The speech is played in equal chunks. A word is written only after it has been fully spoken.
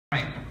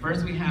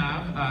First we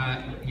have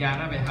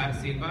Yara Bejar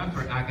Silva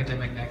for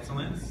academic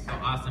excellence. So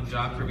awesome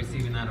job for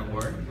receiving that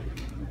award.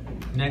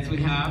 Next we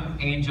have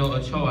Angel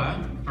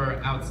Ochoa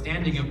for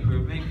outstanding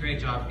improvement.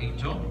 Great job,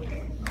 Angel.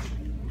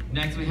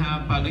 Next we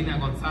have Paulina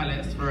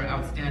Gonzalez for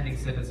outstanding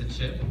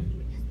citizenship.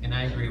 And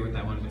I agree with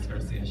that one, Ms.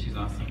 Garcia, she's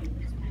awesome.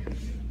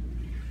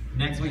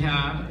 Next we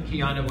have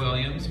Kiana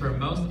Williams for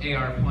most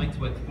AR points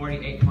with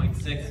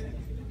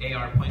 48.6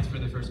 AR points for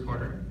the first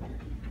quarter.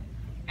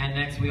 And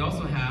next we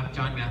also have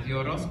John Matthew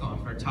Orozco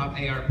for top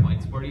AR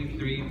points,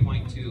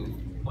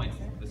 43.2 points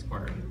this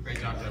quarter. Great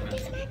job, John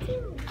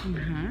Matthew.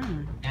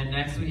 And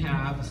next we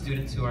have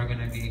students who are going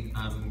to be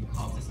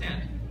called to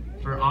stand.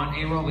 For on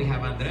A roll we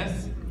have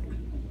Andres,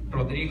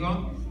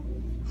 Rodrigo,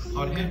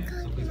 Jorge,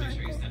 so please make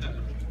sure you stand up.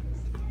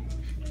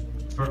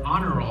 For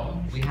honor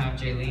roll we have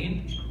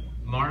Jaylene,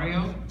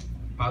 Mario,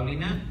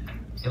 Paulina,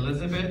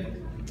 Elizabeth,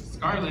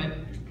 Scarlett,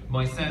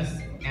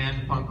 Moises,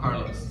 and Juan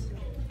Carlos.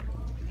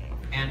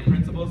 And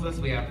principals list,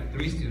 we have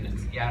 3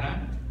 students,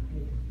 Yara,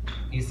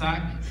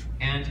 Isaac,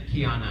 and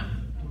Kiana.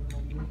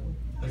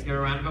 Let's give a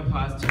round of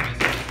applause to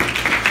Mr.